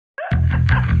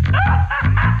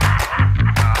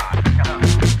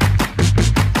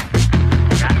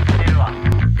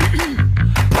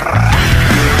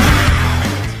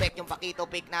Pakito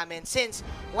pick namin since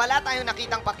wala tayong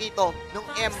nakitang Pakito nung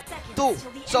M2.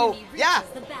 So, yeah,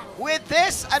 with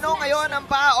this, ano ngayon ang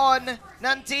baon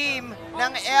ng team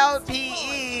ng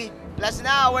LPE? Plus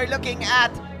now, we're looking at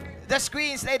the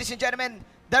screens, ladies and gentlemen.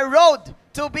 The road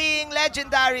to being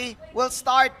legendary will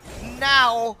start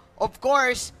now. Of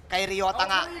course, kay Ryota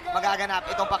nga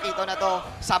magaganap itong Pakito na to.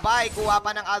 Sabay, kuha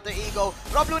pa ng alter ego.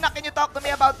 Rob Luna, can you talk to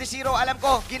me about the Zero? Alam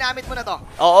ko, ginamit mo na to.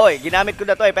 Oo, ginamit ko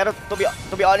na to Pero to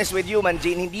be honest with you, man,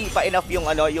 Jane, hindi pa enough yung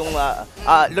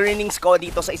learnings ko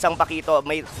dito sa isang Pakito.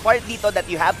 May part dito that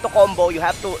you have to combo, you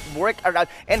have to work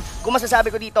around. And kung masasabi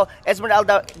ko dito,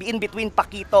 Esmeralda, in between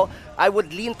Pakito, I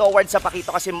would lean towards sa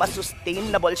Pakito kasi mas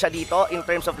sustainable siya dito in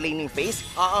terms of laning phase.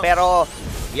 Pero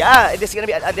yeah, it is gonna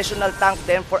be an additional tank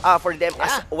then for them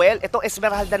as well. Itong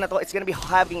Esmeralda na to, it's gonna be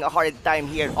having a hard time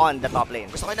here on the top lane.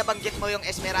 Gusto ko nabanggit mo yung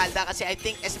Esmeralda kasi I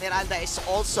think Esmeralda is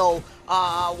also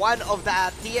one of the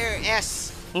tier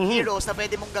S heroes na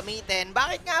pwede mong gamitin.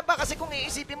 Bakit nga ba? Kasi kung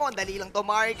iisipin mo, ang dali lang to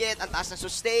market, ang taas na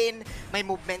sustain, may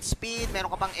movement speed,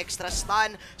 meron ka pang extra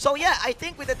stun. So yeah, I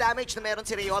think with the damage na meron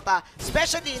si Ryota,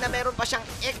 especially na meron pa siyang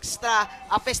extra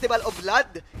Festival of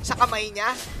Blood sa kamay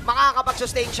niya,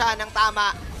 makakapag-sustain siya ng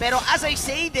tama. Pero as I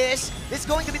say this is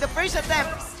going to be the first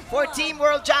attempt for Team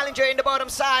World Challenger in the bottom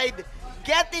side,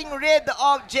 getting rid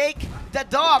of Jake the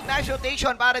Dog. Nice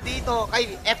rotation para dito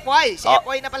kay FY. Si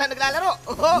FY na pala naglalaro.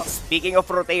 Speaking of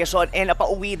rotation,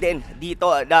 napauwi din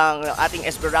dito ng ating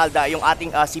Esmeralda, yung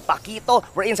ating si Pakito.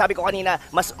 Wherein sabi ko kanina,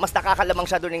 mas nakakalamang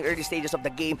siya doon in early stages of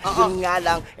the game. Yun nga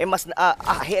lang, mas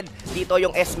ahead dito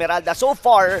yung Esmeralda. So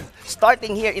far,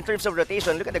 starting here in terms of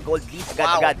rotation, look at the gold lead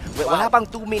agad-agad. Wala pang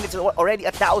 2 minutes, already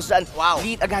 1,000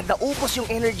 lead agad. Naupos yung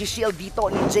energy shield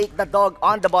dito ni Jake the Dog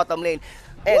on the bottom lane.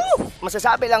 And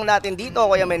masasabi lang natin dito,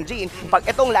 Kuya Menjin, pag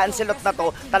itong Lancelot na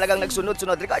to talagang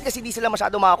nagsunod-sunod, regardless hindi sila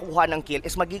masyado makakuha ng kill,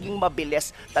 is magiging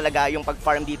mabilis talaga yung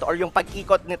pag-farm dito or yung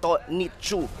pag-ikot nito ni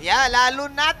Chu. Yeah, lalo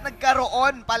na't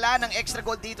nagkaroon pala ng extra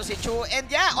gold dito si Chu. And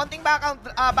yeah, onting background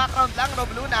lang, Rob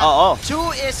Luna.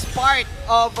 Chu is part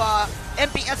of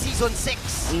MPL Season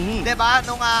 6. Diba?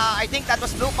 Nung, I think that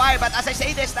was Blue Fire. But as I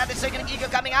say this, that is Circling Eagle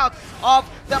coming out of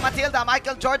the Matilda.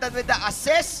 Michael Jordan with the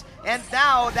assist. And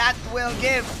now, that will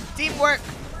give Teamwork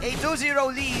a 2-0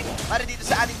 lead para dito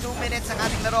sa ating 2 minutes ng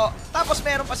ating laro. Tapos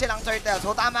meron pa silang turtle.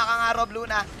 So tama ka nga, Rob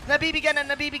Luna. Nabibigyan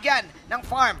ng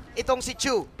farm itong si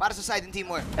Chu para sa side ng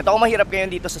Teamwork. Ito ang mahirap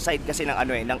ngayon dito sa side kasi ng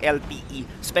ng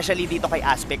LPE, especially dito kay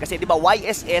Aspect kasi 'di ba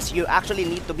YSS you actually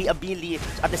need to be a melee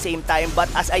at the same time, but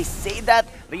as I say that,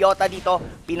 Ryota dito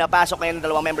pinapasok ngayon ng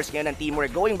dalawang members ngayon ng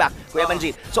Teamwork going back, Kuya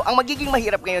Manjit. So ang magiging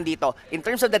mahirap ngayon dito in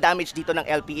terms of the damage dito ng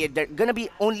LPE, they're gonna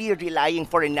be only relying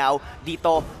for now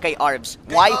dito kay Arbs.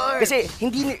 Why? Kasi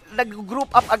hindi nag-group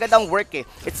up agad ang work eh.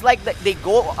 It's like they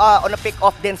go on a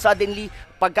pick-off, then suddenly,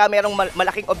 pagka merong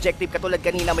malaking objective, katulad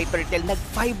kanina may turtle,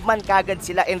 nag-5-man kagad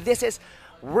sila. And this is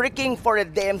working for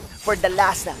them for the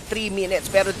last 3 minutes.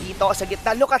 Pero dito sa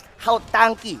gitna, look at how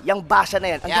tanky yung Basha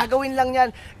na yan. Ang gagawin lang yan,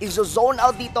 is-zone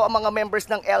out dito ang mga members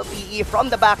ng LPE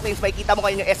from the backlinks. May kita mo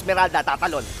kayo yung Esmeralda,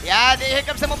 tatalon. Yeah, here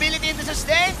comes the mobility in the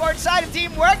sustain. Fourth side of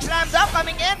Teamwork, slams up,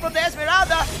 coming in from the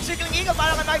Esmeralda. Circling Eagle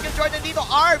para kay Michael Jordan dito.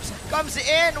 Arbs comes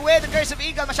in with the Curse of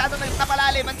Eagle. Masyadong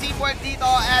napalalim ang Teamwork dito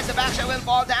as the Basha will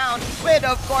fall down with,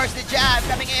 of course, the jab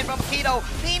coming in from Kito.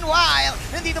 Meanwhile,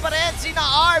 nandito pa rin sina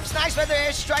Arbs. Nice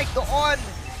weather strike doon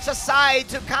sa side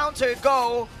to counter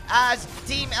go as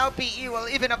Team LPE will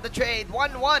even up the trade.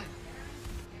 1-1.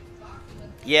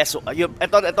 Yes,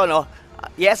 ito no.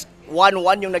 Yes,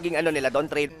 1-1 yung naging nila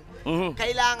doon trade.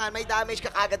 Kailangan may damage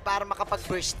ka agad para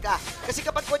makapag-burst ka. Kasi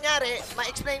kapag kunyari,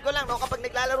 ma-explain ko lang, no, kapag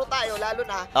naglalaro tayo, lalo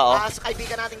na sa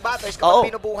kaibigan nating batters, kapag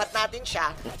binubuhat natin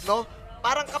siya, no,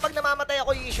 parang kapag namamatay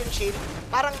ako yung Yishun Shield,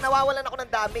 parang nawawalan ako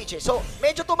ng damage eh. So,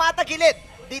 medyo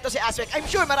tumatagilid dito si Aspect. I'm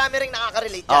sure marami ring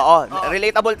nakaka-relate yan.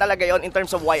 Relatable talaga yon in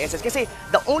terms of YSS. Kasi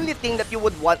the only thing that you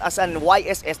would want as an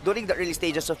YSS during the early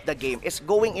stages of the game is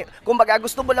going in. Kumbaga,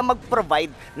 gusto mo lang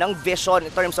mag-provide ng vision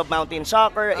in terms of mountain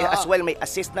soccer, as well may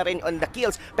assist na rin on the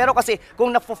kills. Pero kasi,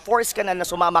 kung na-force ka na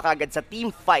sumama kagad sa team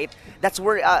fight, that's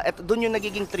where, dun yung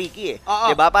nagiging tricky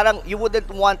eh. Diba? Parang you wouldn't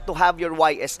want to have your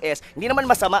YSS. Hindi naman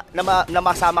masama na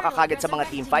masama ka kagad sa mga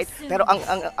team fight, pero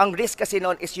ang risk kasi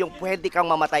noon is yung pwede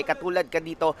kang mamatay. Katulad ka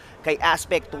dito kay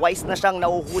Aspect, twice na siyang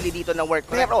nahuhuli dito ng work.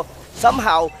 Pero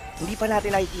somehow, hindi pa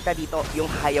natin nakikita dito yung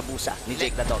Hayabusa ni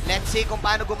Jake the Dog. Let's see kung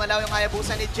paano gumalaw yung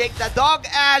Hayabusa ni Jake the Dog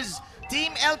as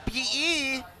Team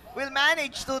LPE will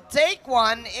manage to take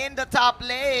one in the top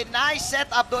lane. Nice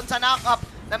setup doon sa knock-up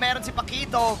na meron si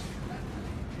Pakito.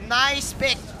 Nice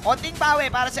pick. Konting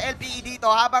bawi para sa LPE dito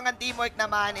habang ang teamwork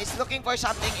naman is looking for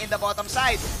something in the bottom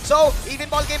side. So, even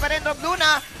ball game pa rin Rob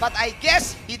Luna, but I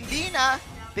guess hindi na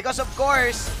because of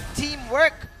course,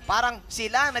 teamwork. Parang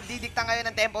sila nagdidikta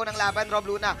ngayon ng tempo ng laban, Rob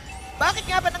Luna. Bakit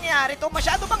nga ba nangyari to?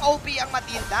 Masyado bang OP ang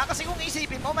Matilda? Kasi kung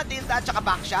isipin mo, Matilda at saka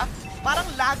Baksha, parang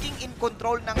laging in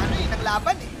control ng ng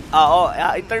laban eh. Oo,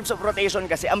 in terms of rotation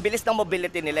kasi, ang bilis ng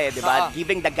mobility nila eh, di ba?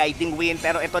 Giving the guiding wind.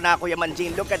 Pero ito na, Kuya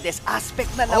Manjin, look at this aspect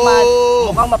na naman.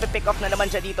 Mukhang mapipick off na naman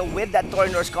siya dito with that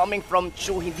turners coming from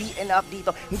Chu. Hindi enough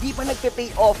dito. Hindi pa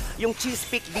nagpe-pay off yung cheese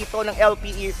pick dito ng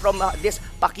LPE from this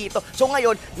Pakito. So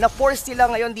ngayon, na-force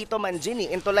sila ngayon dito, Manjin,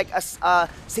 into like a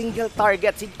single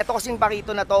target. Ito kasing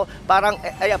Pakito na to, parang,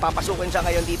 papasukin siya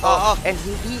ngayon dito. And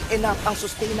hindi enough ang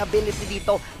sustainability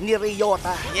dito ni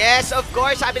Ryota. Yes, of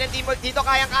course. Sabi ng teamwork dito,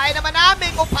 kaya naman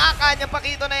namin upakan yung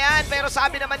Pakito na yan. Pero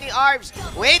sabi naman ni Arvs,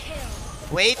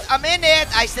 wait a minute.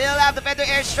 I still have the feather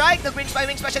airstrike. Nag-wings by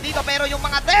wings pa siya dito. Pero yung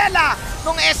mga tela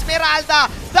nung Esmeralda,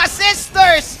 the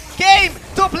sisters came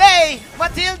to play.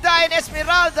 Matilda and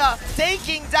Esmeralda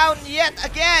taking down yet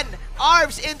again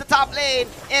Arvs in the top lane.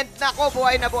 And nako,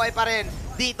 buhay na buhay pa rin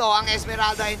dito ang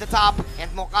Esmeralda in the top.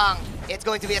 And mukhang it's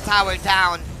going to be a tower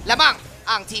down. Lamang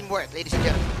ang teamwork, ladies and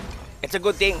gentlemen. It's a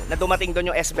good thing na dumating doon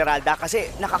yung Esmeralda kasi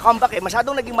nakakomeback eh.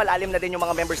 Masyadong naging malalim na din yung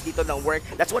mga members dito ng work.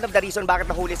 That's one of the reason bakit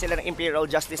nahuli sila ng Imperial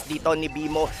Justice dito ni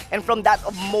Bimo. And from that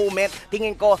moment,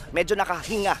 tingin ko medyo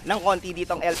nakahinga ng konti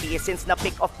dito ang LPE since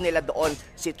na-pick off nila doon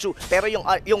si Chu. Pero yung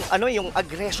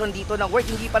aggression dito ng work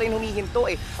hindi pa rin humihinto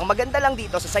eh. Ang maganda lang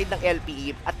dito sa side ng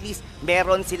LPE, at least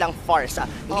meron silang farsa.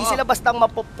 Hindi sila bastang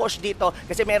mapupush dito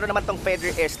kasi meron naman tong feather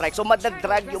airstrike. So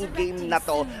madadrag yung game na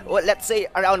to. Well, let's say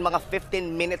around mga 15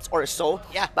 minutes or so,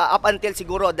 up until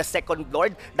siguro the second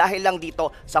Lord dahil lang dito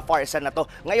sa farsa na to.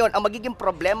 Ngayon, ang magiging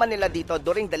problema nila dito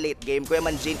during the late game, Kuya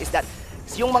Manjin, is that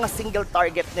yung mga single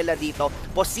target nila dito,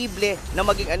 posible na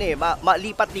maging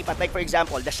malipat-lipat. Like for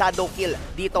example, the shadow kill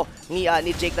dito ni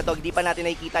Jake na Dog, di pa natin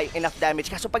nakikita yung enough damage.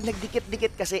 Kaso pag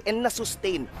nagdikit-dikit kasi and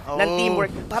na-sustain ng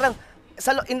teamwork, parang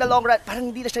in the long run,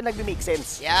 parang hindi na siya nag-make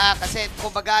sense. Yeah, kasi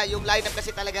kumbaga yung lineup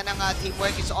kasi talaga ng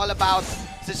teamwork is all about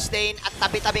sustain at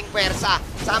tabi-tabing puwersa.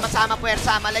 Sama-sama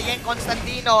puwersa. Malayeng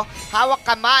Constantino, hawak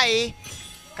kamay.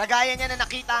 Kagaya niya na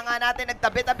nakita nga natin,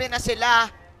 nagtabi-tabi na sila.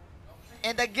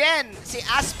 And again, si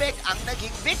Aspect ang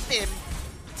naging victim.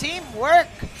 Teamwork,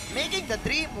 making the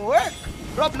dream work.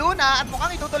 Rob Luna, at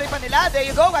mukhang itutuloy pa nila. There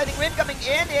you go, guiding wind coming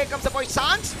in. Here comes the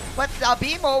Poisons. But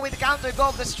Bimo with the counter go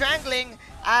of the strangling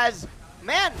as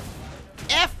man,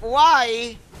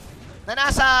 FY na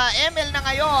nasa ML na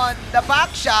ngayon, the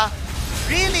Baksha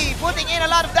really putting in a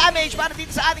lot of damage para dito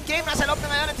sa ating game. Nasa loob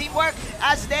na ngayon ng teamwork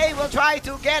as they will try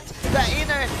to get the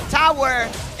inner tower.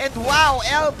 And wow,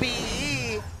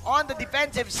 LPE on the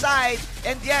defensive side.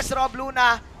 And yes, Rob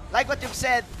Luna, like what you've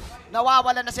said,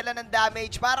 nawawala na sila ng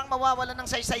damage. Parang mawawala ng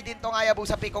saysay din tong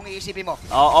Hayabusa pick kung iisipin mo.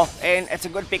 Oo, and it's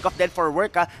a good pick off then for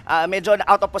work. Medyo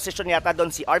out of position yata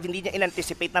doon si Arv. Hindi niya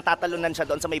in-anticipate na tatalunan siya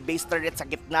doon sa may base turret sa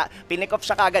gitna. Pinick off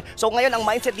siya kagad. So ngayon, ang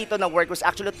mindset dito ng work was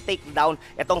actually to take down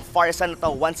itong farsa na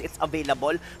to once it's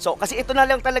available. So kasi ito na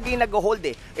lang talaga yung nag-hold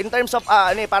eh. In terms of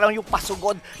parang yung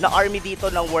pasugod na army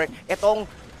dito ng work, itong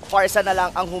farsa na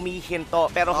lang ang humihinto.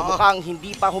 Pero mukhang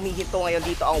hindi pa humihinto ngayon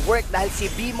dito ang work dahil si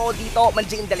Bimo dito,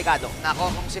 Manjing delikado.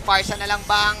 Nako, kung si Farsa na lang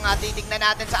bang titignan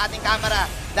natin sa ating camera.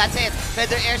 That's it.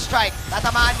 Feather airstrike.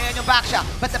 Tatamaan ngayon yung Baksha.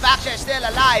 But the Baksha is still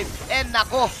alive. And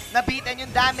nako, nabitan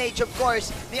yung damage of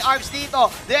course ni Arvs dito.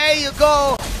 There you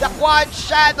go. The quad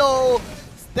shadow.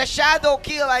 The shadow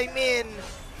kill, I mean.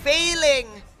 Failing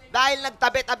dahil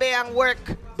nagtabi-tabi ang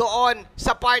work doon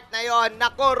sa part na yon.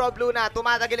 Nako, Rob Luna,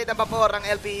 tumatagilid ang vapor ang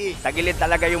LPE. Tagilid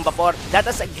talaga yung vapor. That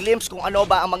is a glimpse kung ano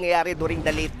ba ang mangyayari during the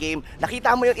late game.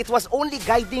 Nakita mo yun, it was only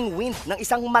guiding wind ng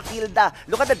isang Matilda.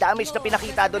 Look at the damage na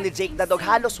pinakita doon ni Jake the Dog.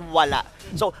 Halos wala.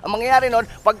 So, ang mangyayari nun,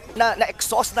 pag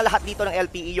na-exhaust na lahat dito ng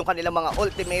LPE, yung kanilang mga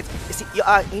ultimates,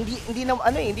 hindi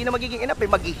na magiging enough.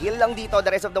 Mag-heal lang dito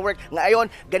the rest of the work. Ngayon,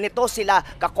 ganito sila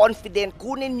ka-confident,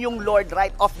 kunin yung Lord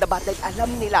right off the bat.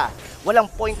 Alam nila, walang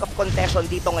point of contention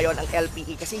dito ngayon ang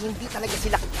LPE kasi hindi talaga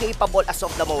sila capable as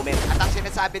of the moment. At ang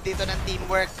sinasabi dito ng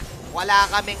teamwork, wala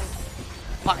kaming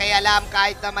pakialam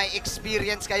kahit na may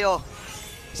experience kayo.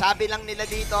 Sabi lang nila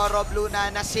dito, Rob Luna,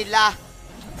 na sila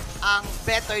ang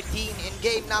better team in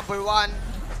game number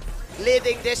 1,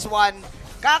 leading this one.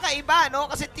 Kakaiba, no?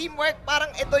 Kasi teamwork, parang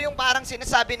ito yung parang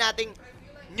sinasabi nating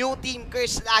new team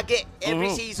curse lagi every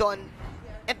season.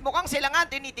 At mukhang sila nga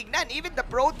tinitignan, even the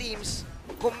pro teams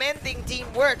commenting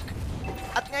teamwork.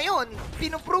 At ngayon,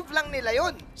 pinuprove lang nila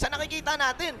yon sa nakikita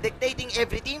natin, dictating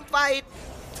every team fight,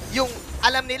 yung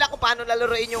alam nila kung paano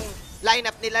lalaroin yung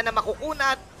lineup nila na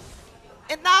makukunat,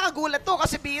 And nakakagulat to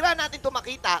kasi bira natin to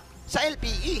makita sa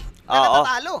LPE na Oo.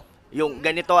 natatalo. Yung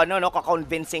ganito,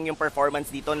 ka-convincing yung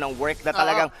performance dito ng work na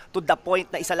talagang to the point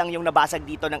na isa lang yung nabasag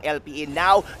dito ng LPE.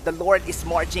 Now, the Lord is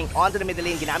marching onto the middle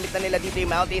lane. Ginamit na nila dito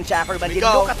yung Mountain Chakra-Man.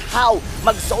 Look at how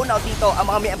mag-zone out dito ang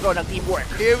mga miyembro ng teamwork.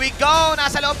 Here we go!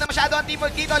 Nasa loob na masyado ang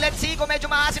teamwork dito. Let's see kung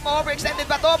medyo maasim o overextended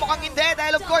ba to. Mukhang hindi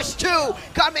dahil of course, Chu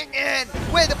coming in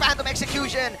with the Phantom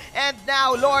Execution. And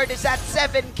now, Lord is at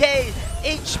 7k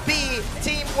HP.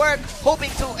 Teamwork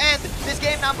hoping to end this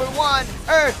game number 1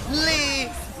 early.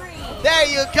 There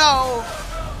you go.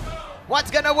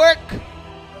 What's gonna work?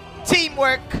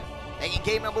 Teamwork. Taking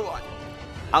game number 1.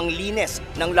 Ang linis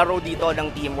ng laro dito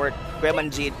ng teamwork, Kuya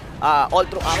Manjit, all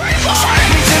throughout. Take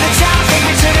me to the top, take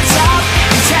me to the top,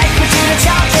 take me to the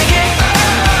top, take it.